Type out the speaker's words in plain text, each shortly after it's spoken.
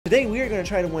Today we are going to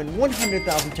try to win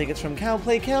 100,000 tickets from Cow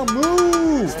Play Cow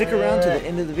Moo. Stick around to the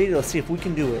end of the video to see if we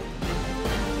can do it.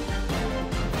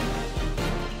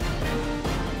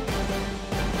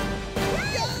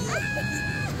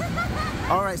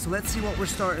 Alright, so let's see what we're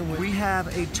starting with. We have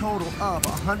a total of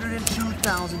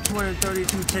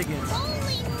 102,232 tickets.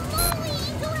 Holy moly!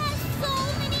 Who has so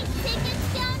many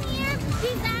tickets down here?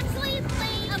 He's actually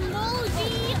playing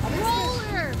emoji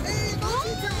roller. Hey,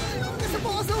 emoji time! Don't miss the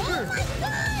ball's over! Oh my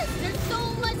gosh! There's so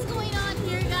much going on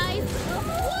here, guys.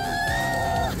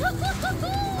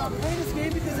 I'm playing this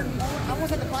game because I almost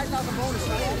had the 5,000 bonus.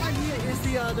 So all I need is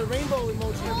the rainbow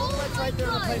emoji. Oh That's right there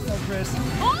on the play though, Chris. Oh,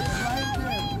 Right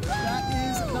there. That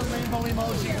is the rainbow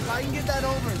emoji. If I can get that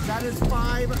over, that is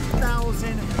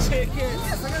 5,000 tickets.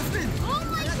 Yes, I got a spin. oh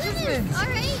my I got 2 goodness! spins. All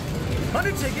right.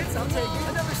 100 tickets, I'll take it.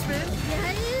 Another spin.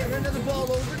 Yes. I got another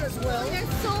ball over as well. There's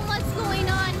so much going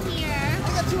on here. I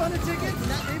got 200 tickets. And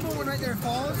that rainbow one right there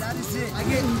falls. That is it. I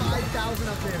get 5,000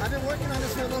 up there. I've been working on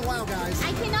this for a little while, guys.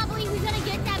 I cannot believe he's gonna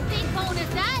get that big bonus.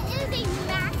 That is a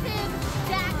massive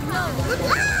jackpot.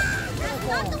 That's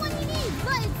not the one you need,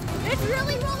 but it's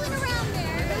really rolling around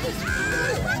there.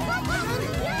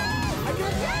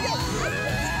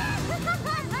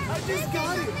 I just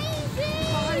got it.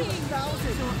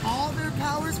 5,000. So all their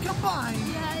powers combined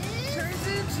turns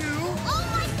into... Oh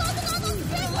my God, look at all those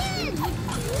tickets! Look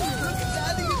at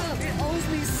that. It owes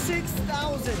me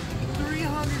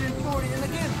 6,340. And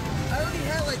again, I already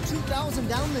had like 2,000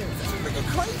 down there. That's freaking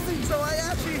crazy. So I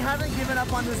actually haven't given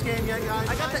up on this game yet, guys.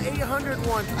 I got the 800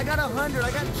 once. I got 100.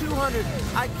 I got 200.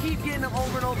 I keep getting them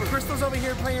over and over. Crystal's over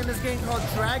here playing this game called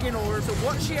Dragon Ore. So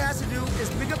what she has to do is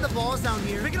pick up the balls down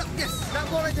here. Pick it up. Yes. That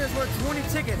ball right there is worth 20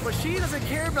 tickets. But she doesn't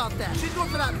care about that. She's going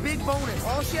for that big bonus.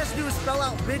 All she has to do is spell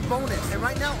out big bonus. And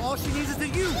right now, all she needs is the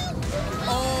U.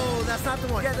 Oh, that's not the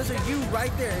one. Yeah, there's a U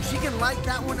right there. And she can light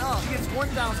that one up. She gets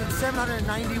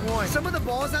 1,791. Some of the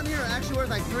balls down here are actually worth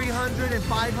like 300 and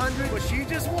 500, but she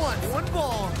just won one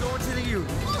ball going to the U.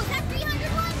 Oh, is that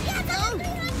 300 one? Yeah, that's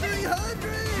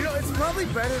 300! You know, it's probably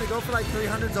better to go for like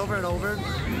 300s over and over.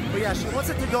 But yeah, she wants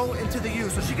it to go into the U,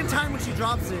 so she can time when she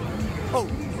drops it. Oh,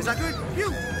 is that good?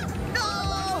 U!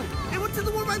 No! It went to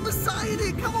the one right beside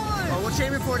it! Come on! Oh, what's she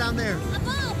aiming for down there? A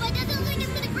ball, but it doesn't look like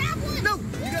it's gonna grab one. No!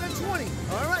 You got a 20.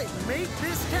 All right, make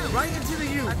this count right into the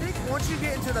U. I think once you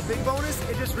get into the big bonus,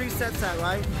 it just resets that,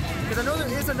 right? Because I know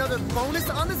there is another bonus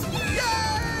on this.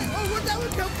 Yeah! Oh, where'd that one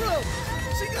come from?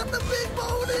 She got the big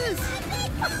bonus!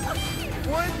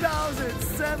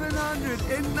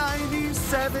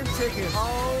 1,797 tickets.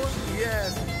 Oh,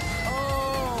 yes.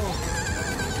 Oh,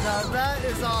 now that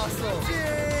is awesome.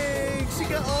 Dang, she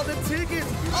got all the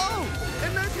tickets. Oh,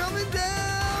 and they're coming down.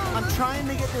 I'm trying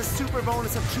to get this super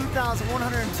bonus of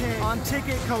 2,110 on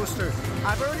Ticket Coaster.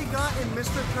 I've already gotten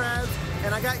Mr. Krabs,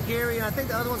 and I got Gary, and I think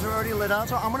the other ones are already lit up.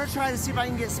 So I'm gonna try to see if I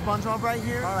can get SpongeBob right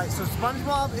here. All right, so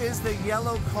SpongeBob is the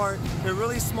yellow cart. They're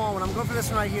really small, and I'm going for this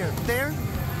one right here. There.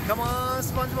 Come on,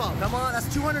 SpongeBob. Come on, that's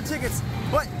 200 tickets.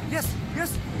 But yes,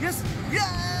 yes, yes,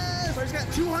 yes! I just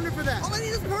got 200 for that. All I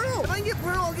need is Pearl. If I can get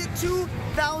Pearl, I'll get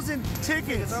 2,000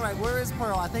 tickets. All right, where is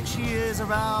Pearl? I think she is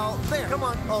about there. Come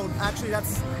on. Oh, actually,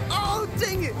 that's... Oh,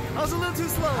 dang it. I was a little too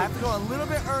slow. I have to go a little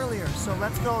bit earlier. So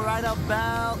let's go right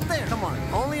about there. Come on.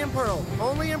 Only in Pearl.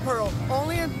 Only in Pearl.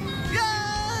 Only in...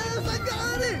 Yes! I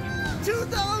got it!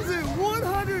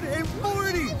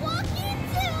 2,140!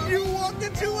 You walked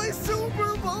into a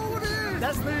super bonus!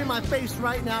 That's literally my face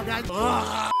right now, guys.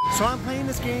 Ugh. So I'm playing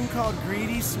this game called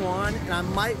Greedy Swan, and I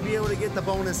might be able to get the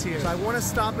bonus here. So I want to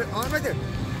stop it on right there.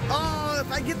 Oh, if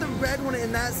I get the red one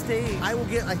in that stage, I will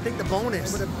get, I think, the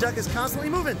bonus. But the duck is constantly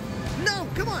moving. No,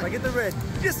 come on. I get the red.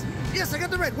 Yes, yes, I got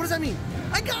the red. What does that mean?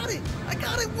 I got it. I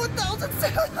got it.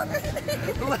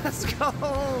 1,780. Let's go.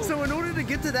 So in order to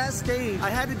get to that stage, I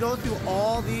had to go through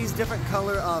all these different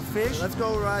color of fish. Let's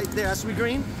go right there. That should be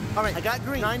green. All right, I got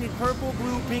green. I need purple,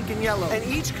 blue, pink, and yellow. And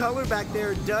each color back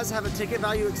there does have a ticket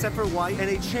value except for white, and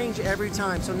they change every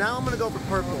time. So now I'm gonna go for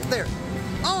purple. There.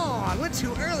 Oh, I went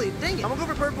too early. Dang it. I'm gonna go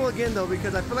for purple again, though,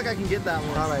 because I feel like I can get that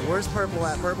one. All right, where's purple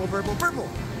at? Purple, purple, purple.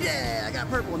 Yeah, I got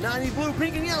purple. Now I need blue,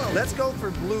 pink, and yellow. Let's go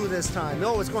for blue this time.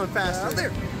 No, it's going faster.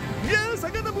 There. Yes,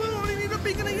 I got the blue. I only need a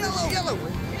pink and a yellow. Yellow.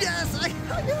 Yes, I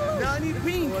got yellow. Now I need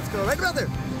pink. Let's go right about there.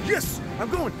 Yes, I'm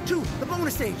going to the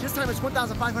bonus stage. This time it's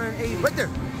 1,580. Right there.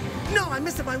 No, I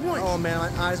missed it by one. Oh, man,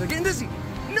 my eyes are getting dizzy.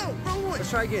 No, wrong one. Let's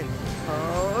try again.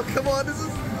 Oh, come on.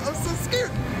 I'm so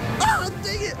scared. Oh,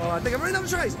 dang it. Oh, I think I'm running out of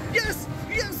tries. Yes,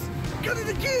 yes. got it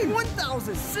again.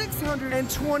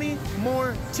 1,620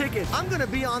 more tickets. I'm gonna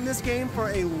be on this game for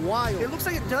a while. It looks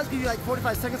like it does give you like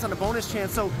 45 seconds on the bonus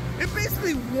chance, so it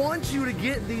basically wants you to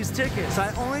get these tickets. So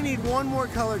I only need one more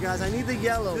color, guys. I need the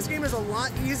yellow. This game is a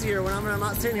lot easier when I'm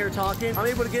not sitting here talking. I'm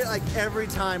able to get it like every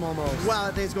time almost. Wow,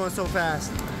 that thing's going so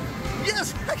fast.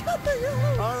 Yes, I got the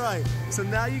yellow. All right, so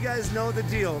now you guys know the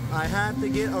deal. I have to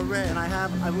get a red, and I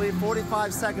have, I believe,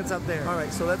 45 seconds up there. All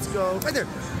right, so let's go right there.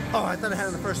 Oh, I thought I had it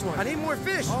on the first one. I need more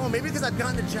fish. Oh, maybe because I've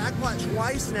gotten the jackpot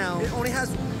twice now. It only has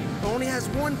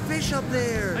one fish up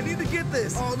there. I need to get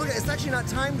this. Oh, look, it's actually not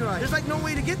timed right. There's like no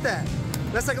way to get that.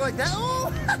 Let's like that.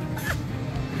 Oh!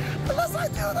 Unless I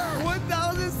do that.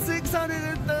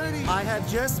 1,630. I have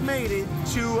just made it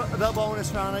to the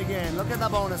bonus round again. Look at the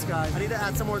bonus, guys. I need to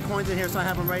add some more coins in here so I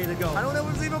have them ready to go. I don't know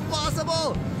if it's even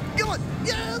possible. Come on.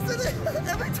 Yes, it is.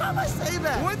 Every time I say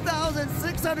that.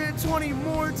 1,620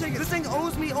 more tickets. This thing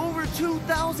owes me over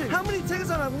 2,000. How many tickets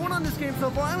have I won on this game so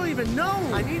far? I don't even know.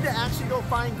 I need to actually go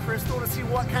find Crystal to see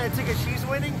what kind of tickets she's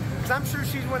winning, because I'm sure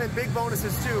she's winning big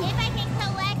bonuses too. If I can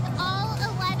collect all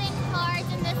 11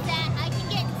 cards in the set, I can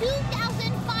get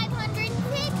 2,500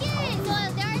 tickets. So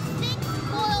there are 6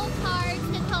 foil cards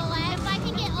to collect. If I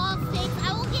can get all 6,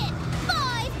 I will get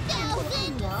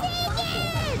 5,000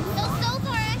 tickets. So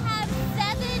far I have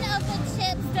 7 of the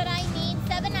chips that I need,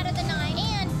 7 out of the 9.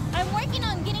 And I'm working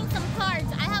on getting some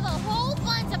cards. I have a whole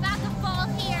bunch about to fall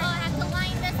here. Oh, I have to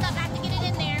line this up. I have to get it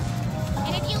in there.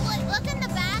 And if you look in the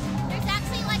back, there's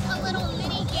actually like a little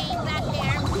mini game back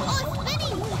there. Oh, it's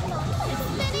spinning. It's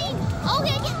spinning.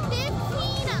 Okay, I get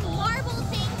 15 marble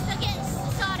things to get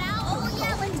shot out. Oh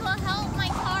yeah, which will help my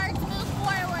cards move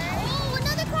forward. Oh,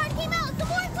 another card came out. Some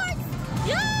more cards.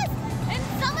 Yes! And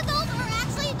some of those are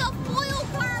actually the foil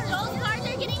cards. Those cards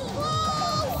are getting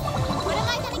close. What am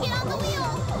I gonna get on the wheel?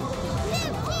 15.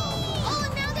 Oh,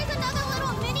 and now there's another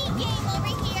little mini game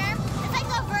over here. It's like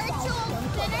a virtual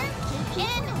spinner.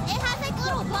 And it has like a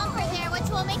little bumper there, which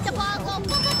will make the ball go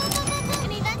boom, boom, boom, boom, boom, boom.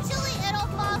 And eventually it'll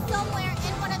fall somewhere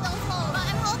in one of those holes. But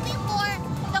I'm hoping for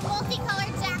the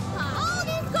multicolored jackpot. Oh,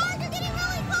 these cards are getting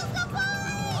really close to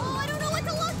falling. Oh, I don't know what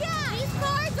to look at. These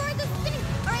cards or the spinning.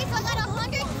 All right, so I got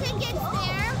 100 tickets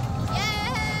there.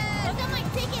 Yes. Look at my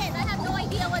tickets. I have no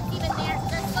idea what's even there.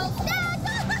 Let's go. Yes.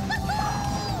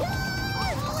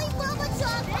 Holy bubble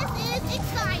chop. This is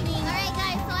exciting. All right,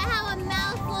 guys, so I have a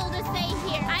mouthful to say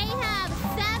here. I have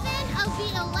 7 of the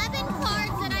 11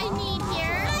 cards that I need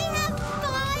here. I have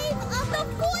 5 of the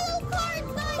foil cards,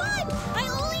 guys. But I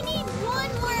only need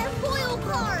 1 more foil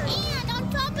card. And on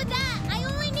top of that, I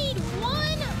only need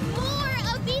 1 more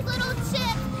of these little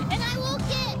chips, and I will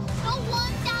get the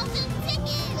 1,000 tickets.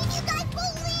 Can you guys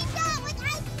believe that? Like,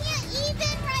 I can't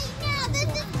even right now. This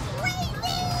is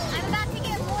crazy. I'm about to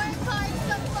get more cards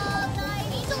to fall, guys.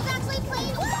 Angel's actually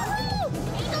playing. Woohoo!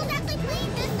 Angel's actually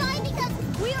playing this side because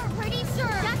we are pretty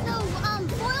sure that the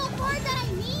foil card that I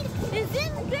need is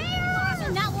in there. So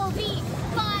that will be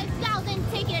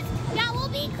 5,000 tickets. That will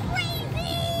be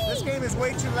crazy. This game is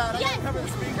way too loud. I Yes. gotta cover the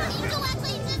speaker. Angel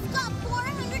actually just got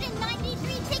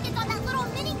 493 tickets on that little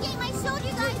mini game I showed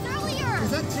you guys earlier.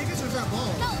 Is that tickets or is that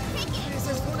balls? No, tickets. It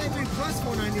says 493 plus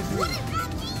 493. What does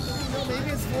that mean? No,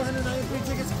 maybe it's 493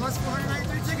 tickets plus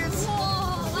 493 tickets.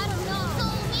 Whoa, I don't know. So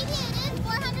maybe it is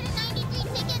 493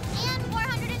 tickets and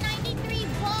 493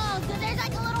 balls. So there's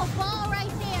like a little ball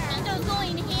right there. Angel's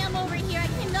going ham over here. I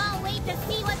cannot wait to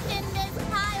see what's in this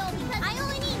pile because I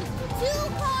only need 2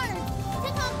 cards to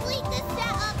complete this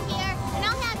set up here. And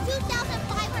I'll have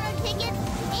 2,500 tickets.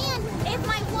 And if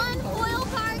my 1 foil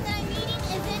card that I'm needing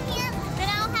is in here, then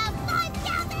I'll have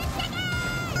 5,000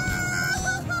 tickets!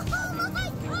 Oh my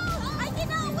god! I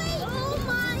cannot wait! Oh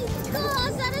my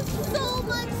gosh, that is so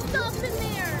much stuff in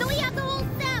there! So we have the whole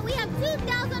set. We have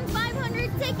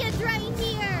 2,500 tickets right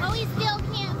here. But we still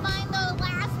can't find the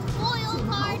last foil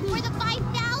card for the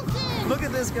 5,000! Look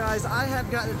at this, guys. I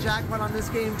have gotten a jackpot on this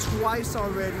game twice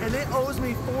already, and it owes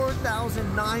me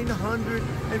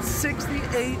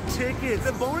 4,968 tickets.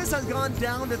 The bonus has gone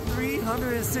down to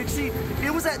 360.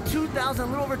 It was at 2,000, a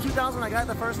little over 2,000 when I got it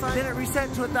the first time. Then it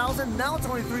reset to 1,000. Now it's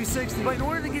only 360. But in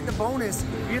order to get the bonus,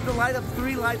 you have to light up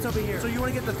 3 lights over here. So you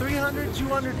want to get the 300,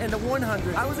 200, and the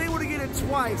 100. I was able to get it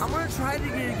twice. I'm going to try to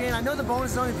get it again. I know the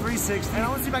bonus is only 360. And I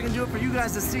want to see if I can do it for you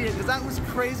guys to see it, because that was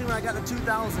crazy when I got the 2,000.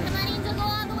 Come on, Angel, go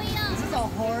all the way up. This is a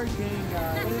hard game,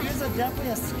 guys. But it is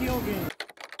definitely a skill game.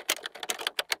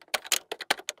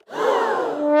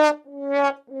 I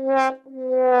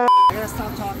gotta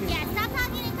stop talking. Yeah, stop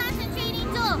talking and concentrate,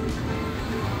 Angel.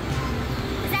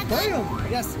 Is that good?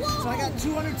 Bam! Yeah, Yes. Whoa. So I got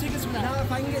 200 tickets for that. Now,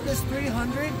 if I can get this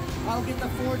 300, I'll get the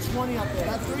 420 up there.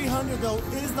 That 300, though,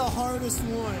 is the hardest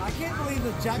one. I can't believe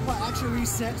the jackpot actually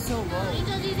reset so low.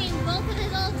 Angel's using both of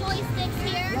his little joysticks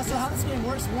here. Yeah, so how this game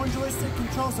works, one joystick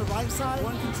controls the right side,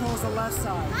 one controls the left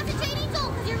side. Concentrate, Angel,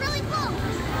 because you're really close.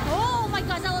 Oh my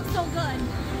gosh, that looks so good.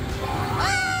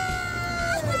 Ah!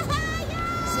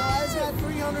 So I just got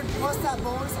 300 plus that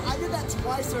bonus. I did that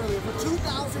twice earlier for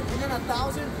 2,000 and then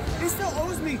 1,000. He still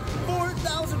owes me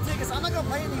 4,000 tickets. I'm not gonna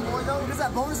play anymore though because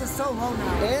that bonus is so low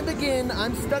now. And again,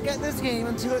 I'm stuck at this game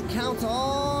until it counts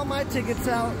all my tickets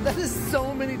out. That is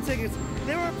so many tickets.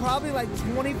 There were probably like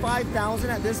 25,000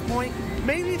 at this point,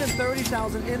 maybe even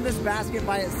 30,000 in this basket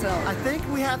by itself. I think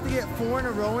we have to get 4 in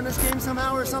a row in this game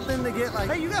somehow or something to get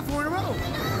like, hey, you got 4 in a row.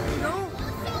 No?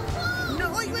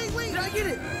 No, wait, did I get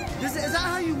it? Is that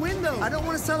how you win though? I don't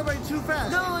want to celebrate too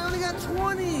fast. No, I only got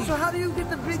 20. So how do you get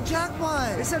the big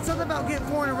jackpot? It said something about get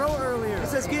 4 in a row earlier. It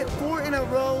says get 4 in a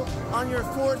row on your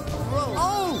 4th row.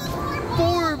 Oh,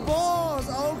 4 balls.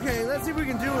 Okay, let's see if we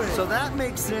can do it. So that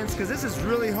makes sense because this is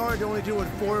really hard to only do with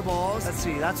 4 balls. Let's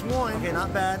see, that's 1. Okay,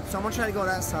 not bad. So I'm gonna try to go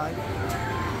that side.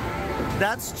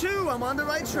 That's 2. I'm on the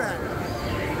right track.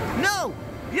 No.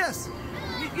 Yes.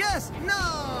 Yes. No.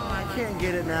 I can't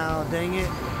get it now. Dang it.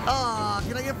 Ah,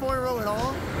 can I get 4 in a row at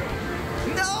all?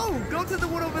 No! Go to the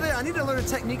one over there. I need to learn a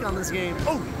technique on this game.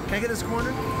 Oh, can I get this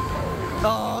corner?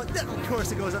 Oh, of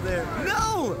course it goes up there.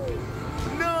 No!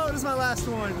 No, this is my last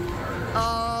one.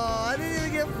 Oh, I didn't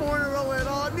even get 4 in a row at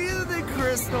all. Neither did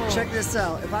Crystal. Check this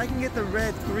out. If I can get the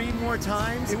red 3 more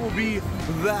times, it will be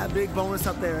that big bonus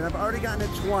up there. And I've already gotten it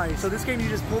twice. So this game, you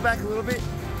just pull back a little bit.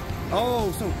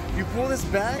 Oh, so you pull this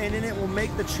back and then it will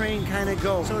make the train kind of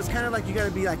go. So it's kind of like you got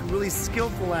to be like really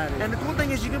skillful at it. And the cool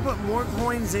thing is you can put more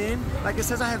coins in. Like it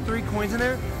says I have 3 coins in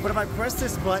there, but if I press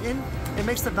this button, it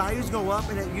makes the values go up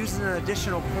and it uses an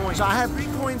additional point. So I have 3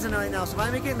 coins in there right now. So if I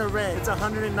make it in the red, it's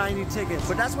 190 tickets.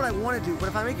 But that's what I want to do. But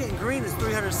if I make it in green, it's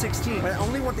 316. But I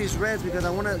only want these reds because I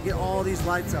want to get all these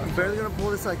lights up. I'm barely going to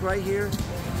pull this like right here.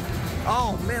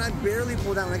 Oh man, I barely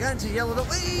pulled out. When I got into yellow though,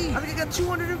 wait, I think I got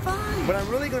 205. But I'm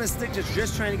really gonna stick to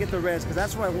just trying to get the reds because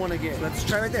that's what I want to get. Let's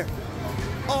try right there.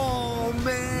 Oh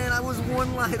man, I was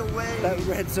 1 light away. That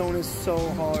red zone is so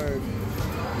hard.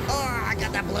 Oh, I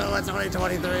got that blue. It's only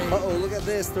 23. Uh-oh, look at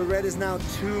this. The red is now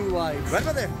 2 lights. Right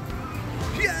about there.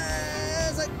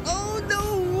 Yes! Oh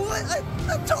no, what?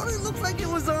 That totally looks like it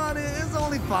was on it. It's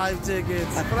only 5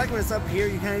 tickets. I feel like when it's up here,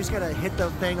 you kind of just gotta hit the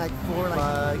thing like 4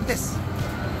 like this.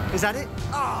 Is that it?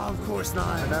 Oh, of course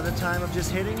not. Another time of just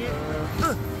hitting it?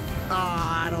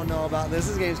 I don't know about this.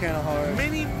 This game's kind of hard.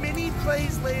 Many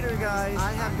plays later, guys.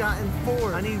 I have gotten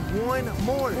 4. I need 1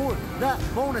 more for that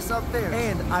bonus up there.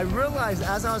 And I realized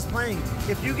as I was playing,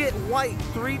 if you get white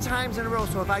 3 times in a row,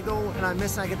 so if I go and I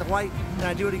miss and I get the white, and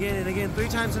I do it again and again 3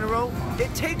 times in a row,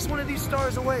 it takes one of these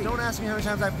stars away. Don't ask me how many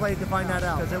times I played to find that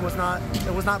out, because it was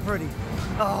not pretty.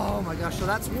 Oh my gosh, so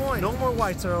that's 1. No more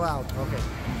whites are allowed. Okay,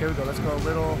 here we go. Let's go a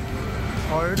little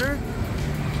harder.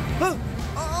 Oh,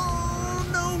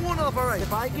 no, 1 off. All right,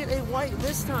 if I get a white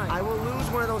this time, I will lose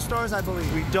one of those stars, I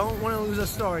believe. We don't want to lose a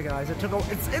star, guys.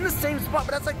 It's in the same spot,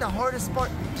 but that's like the hardest spot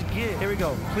to get. Here we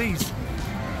go, please.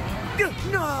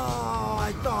 No,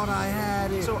 I thought I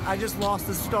had it. So I just lost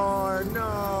a star. No,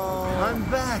 I'm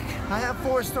back. I have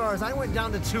 4 stars. I went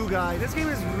down to 2, guys. This game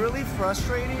is really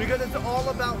frustrating because it's all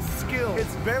about skill.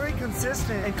 It's very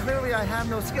consistent, and clearly I have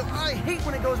no skill. I hate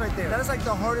when it goes right there. That is like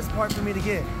the hardest part for me to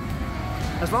get.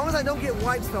 As long as I don't get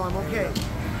whites, though, I'm okay.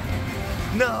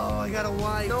 No, I got a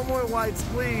white. No more whites,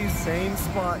 please. Same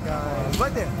spot, guys.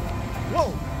 Right there.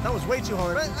 Whoa, that was way too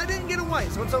hard. But I didn't get a white,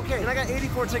 so it's okay. And I got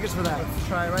 84 tickets for that. Let's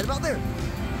try it right about there.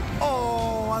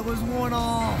 Oh, I was 1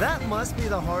 off. That must be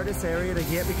the hardest area to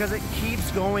get because it keeps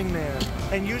going there.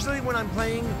 And usually when I'm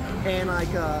playing and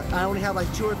like I only have like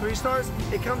 2 or 3 stars,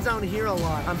 it comes down here a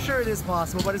lot. I'm sure it is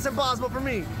possible, but it's impossible for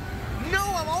me. No,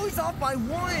 I'm always off by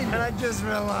 1. And I just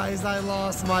realized I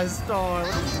lost my star.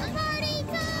 Party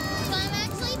time! So I'm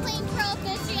actually playing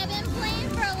Crowfish. I've been playing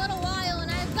for a little while and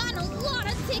I've gotten a lot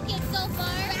of tickets so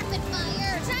far. Rapid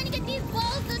fire. Trying to get these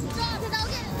balls to drop because I'll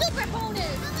get a super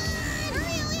bonus. Come on!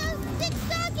 Hurry, only have 6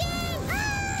 seconds!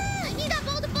 Ah! I need that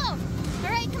ball to fall.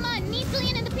 Alright, come on. Needs to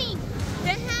land in the pink.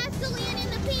 It has to land in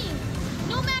the pink.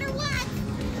 No matter what.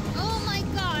 Oh my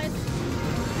gosh.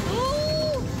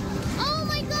 Ooh! Oh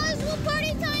my gosh, well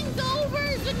party time's over,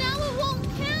 so now it won't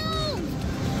count.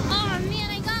 Oh man,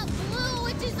 I got blue,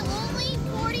 which is only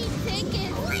 40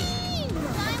 tickets. Green!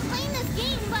 So I'm playing this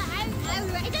game, but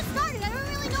I just started. I don't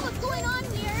really know what's going on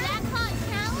here. Jackpot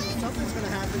challenge? Something's gonna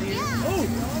happen here. Yeah. Oh,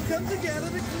 we all come together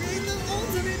to create the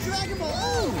ultimate Dragon Ball.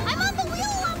 Oh! I'm on the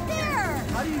wheel up there!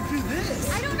 How do you do this?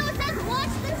 I don't know. It says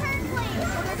watch the turn plane.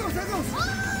 Oh, there goes, there goes. Oh!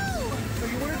 So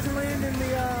you wanted to land in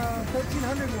the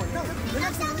 1300 one. No, the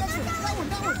next one, the next one. That one,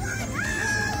 that one.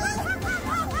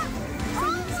 So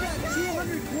you just got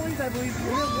 200 coins, I believe.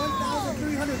 You have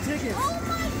 1,300 tickets. Oh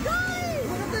my god!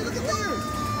 Look up there, look up there.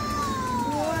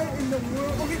 What in the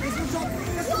world? Okay, let's go drop.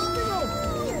 Let's go bingo.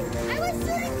 I was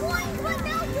shooting coins, but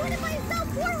now I'm doing it myself.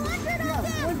 400 of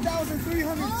them. 1,300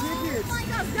 tickets. Oh my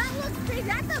gosh, that looks crazy.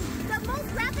 That's the most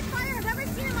rapid fire I've ever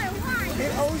seen in my life.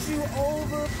 It owes you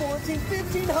over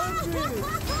 1,500.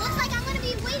 Looks like I'm gonna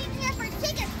be waiting here for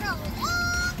tickets for a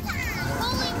long time.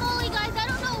 Holy moly, guys! I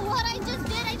don't know what I just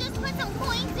did. I just put some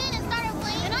coins in and started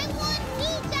playing, and I won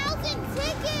 2,000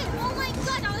 tickets. Oh my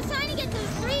god! I was trying to get to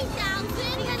 3,000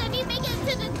 because if you make it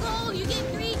to the goal, you get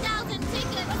 3,000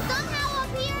 tickets. But somehow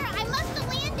up here, I must have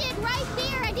landed right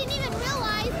there. I didn't even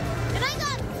realize, and I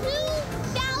got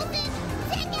 2,000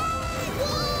 tickets.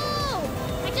 Whoa!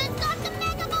 I just got the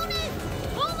mega bonus.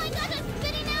 Oh my god! It's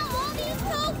spitting out all these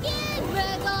tokens.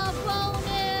 Mega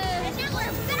bonus. And now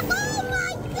we're back. Oh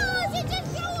my gosh! It just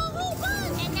threw a whole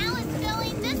bunch. And now it's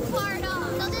filling this part off.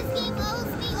 So this game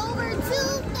owes me over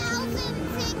 2,000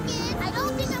 tickets. I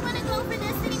don't think I'm gonna go for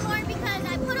this anymore because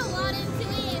I put a lot into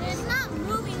it and it's not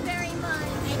moving very much.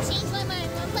 I changed my mind.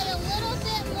 I'm gonna play a little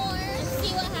bit more and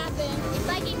see what happens. If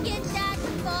I can get that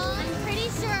to fall, I'm pretty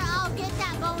sure I'll get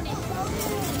that bonus. I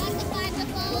got the card to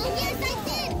fall. Yes, I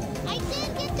did! I did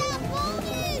get that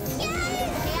bonus! Yes!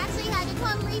 I actually had to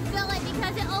come refill it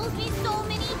because it owes me so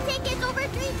many tickets. Over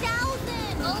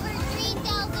 3,000! Over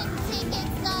 3,000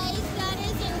 tickets, guys. That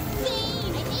is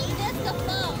insane. I need this to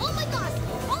fall. Oh my gosh!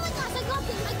 Oh my gosh, I got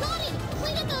this! I got it!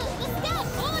 Look at the step!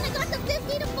 Oh, and I got the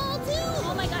 50 to fall too!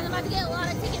 Oh my gosh, I'm about to get a lot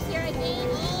of tickets here, I think.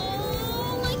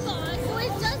 Oh my gosh, so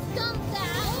it just dumped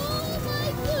that. Oh my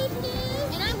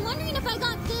goodness! And I'm wondering if I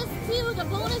got this too, the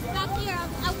bonus back here.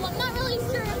 I'm not really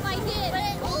sure if I did, but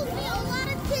it owes me a lot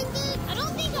of tickets. I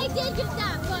don't think I did get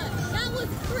that, but that was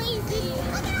crazy.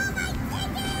 Look at all my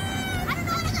tickets! I don't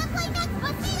know what I'm gonna play next,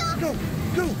 but see ya! Go,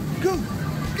 go, go,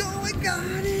 go, I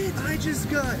got it! I just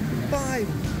got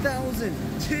 5,000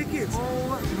 tickets.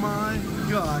 Oh my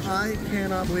gosh, I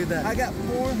cannot believe that. I got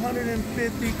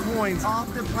 450 coins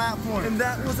off the platform, and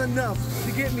that was enough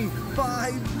to get me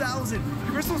 5,000.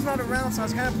 Crystal's not around, so I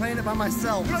was kind of playing it by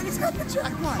myself. But I just got the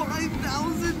jackpot.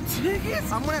 5,000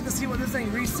 tickets! I'm gonna have to see what this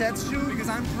thing resets to, because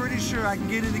I'm pretty sure I can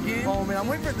get it again. Oh man, I'm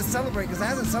waiting for it to celebrate, because it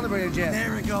hasn't celebrated yet.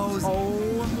 There it goes.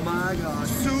 Oh my gosh.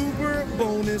 Super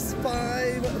bonus,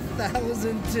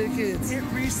 5,000 tickets. It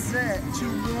reset to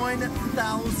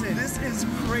 1,000. This is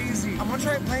crazy. I'm gonna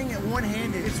try playing it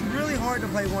one-handed. It's really hard to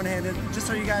play one-handed, just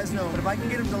so you guys know. But if I can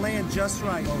get him to land just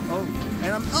right.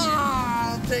 And I'm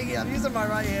dang it, I'm using my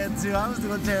right hand too. I was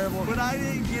doing terrible, but I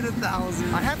didn't get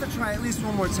 1,000. I have to try at least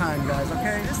one more time, guys,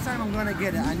 okay? This time I'm gonna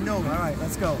get it, I know. All right,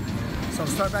 let's go. So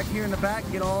start back here in the back,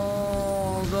 get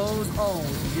all those. Oh,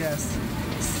 yes.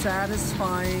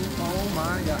 Satisfying. Oh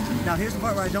my God. Now here's the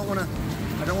part where I don't wanna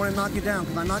knock it down.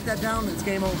 If I knock that down, it's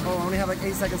game over. Oh, I only have like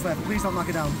 8 seconds left. Please don't knock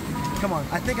it down. Come on,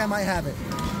 I think I might have it.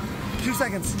 2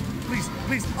 seconds. Please,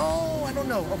 please. Oh, I don't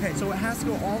know. Okay, so it has to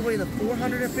go all the way to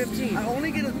 415. I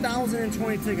only get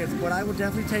 1,020 tickets, but I will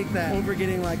definitely take that over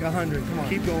getting like 100. Come on.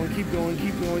 Keep going, keep going,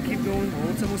 keep going, keep going. Oh,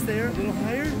 it's almost there. A little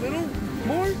higher, a little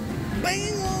more.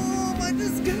 Bang! Oh, I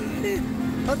just got it.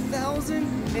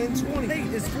 1,020. Hey,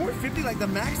 is 450 like the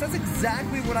max? That's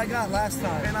exactly what I got last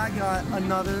time. And I got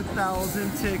another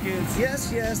 1,000 tickets.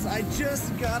 Yes, yes, I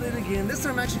just got it again. This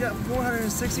time I actually got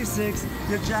 466.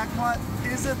 The jackpot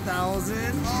is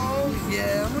 1,000. Oh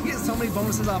yeah, I'm gonna get so many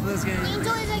bonuses off of this game.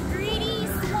 Angel is a greedy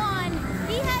swan.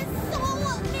 He has so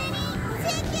many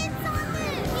tickets on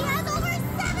this. He has over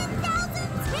 7,000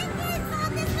 tickets on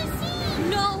this machine.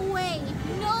 No way.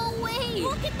 No way.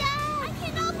 Look at that. I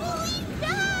cannot believe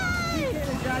that.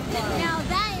 Now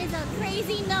that is a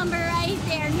crazy number right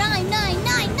there.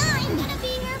 9999. I'm gonna be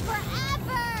here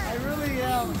forever. I really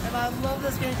am, and I love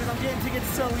this game because I'm getting tickets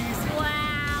so easy.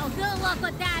 Wow, good luck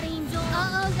with that, Angel.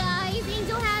 Uh-oh, guys.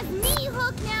 Angel has me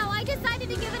hooked now. I decided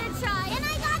to give it a try, and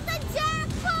I got the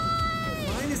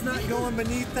jackpot! Mine is not going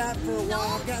beneath that for a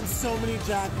while. I've gotten so many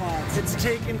jackpots. It's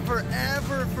taken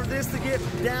forever for this to get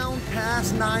down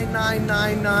past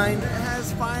 9999. It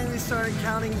has finally started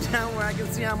counting down where I can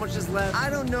see how much is left. I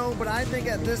don't know, but I think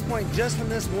at this point, just from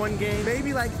this one game,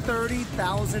 maybe like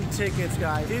 30,000 tickets,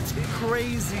 guys. It's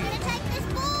crazy. I'm gonna take this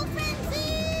bull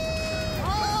frenzy!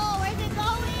 Oh, where's it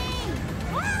going?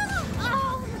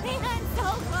 Oh, man, so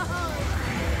close!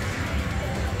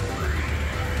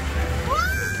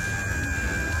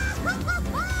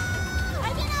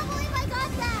 I cannot believe I got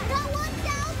that! Got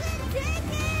 1,000 tickets!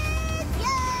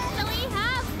 Yay! So we have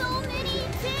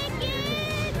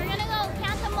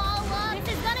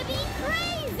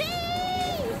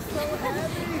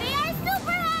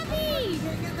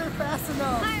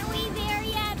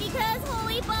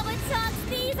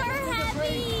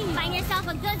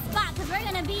a good spot because we're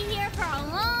gonna be here for a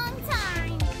long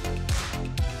time.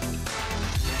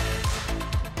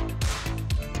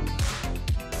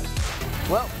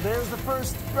 Well, there's the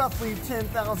first roughly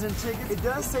 10,000 tickets. It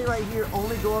does say right here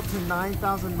only go up to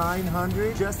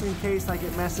 9,900 just in case like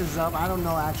it messes up. I don't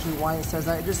know actually why it says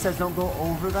that. It just says don't go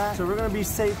over that. So we're gonna be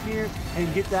safe here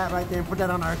and get that right there and put that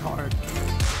on our card.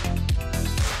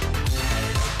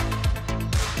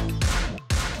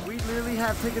 We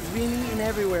have tickets being eaten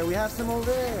everywhere. We have some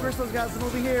over there. Crystal's got some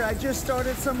over here. I just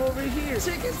started some over here.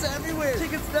 Tickets everywhere.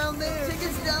 Tickets down there.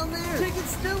 Tickets down there.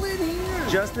 Tickets still in here.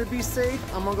 Just to be safe,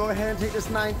 I'm gonna go ahead and take this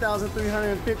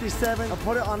 9,357. I'll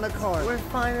put it on the card. We're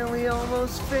finally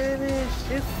almost finished.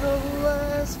 It's the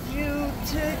last few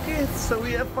tickets. So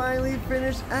we have finally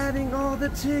finished adding all the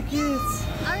tickets.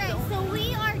 All right, so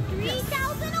we are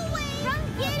 3,000 away from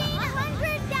getting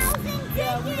 100,000 tickets.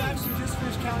 Yeah, we actually just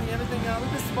finished counting everything out.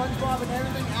 Look at SpongeBob and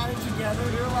everything added together.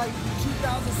 We're like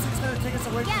 2,600 tickets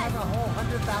away from having a whole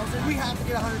 100,000. We have to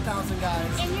get 100,000,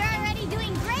 guys. And you're already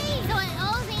doing great. So at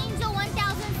O's Angel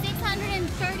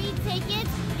 1,630 tickets,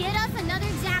 get us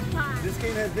another jackpot. This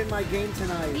game has been my game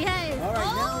tonight. Yes. All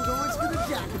right, now I'm going to the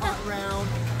jackpot round.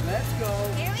 Let's go.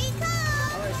 Here we go.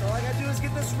 All right, so all I gotta do is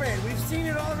get this red. We've seen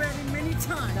it already many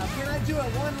times. Now, can I do it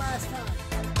one last time?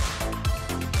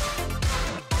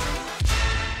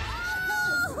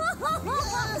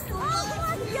 Yes, oh my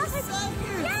gosh. Yes,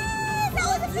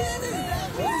 That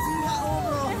means we got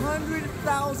over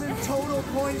 100,000 total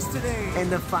points today. And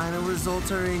the final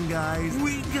results are in, guys.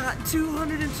 We got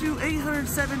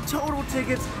 202,807 total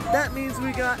tickets. That means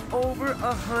we got over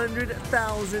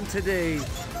 100,000 today.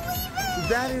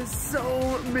 That is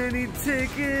so many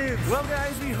tickets. Well,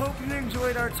 guys, we hope you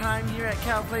enjoyed our time here at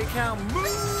Cow Play Cow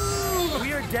Moo.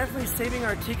 We are definitely saving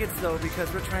our tickets, though,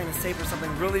 because we're trying to save for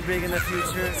something really big in the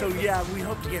future. So, yeah, we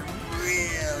hope to get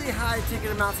really high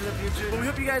ticket amounts in the future. But we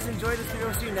hope you guys enjoyed this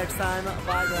video. See you next time.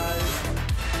 Bye, guys.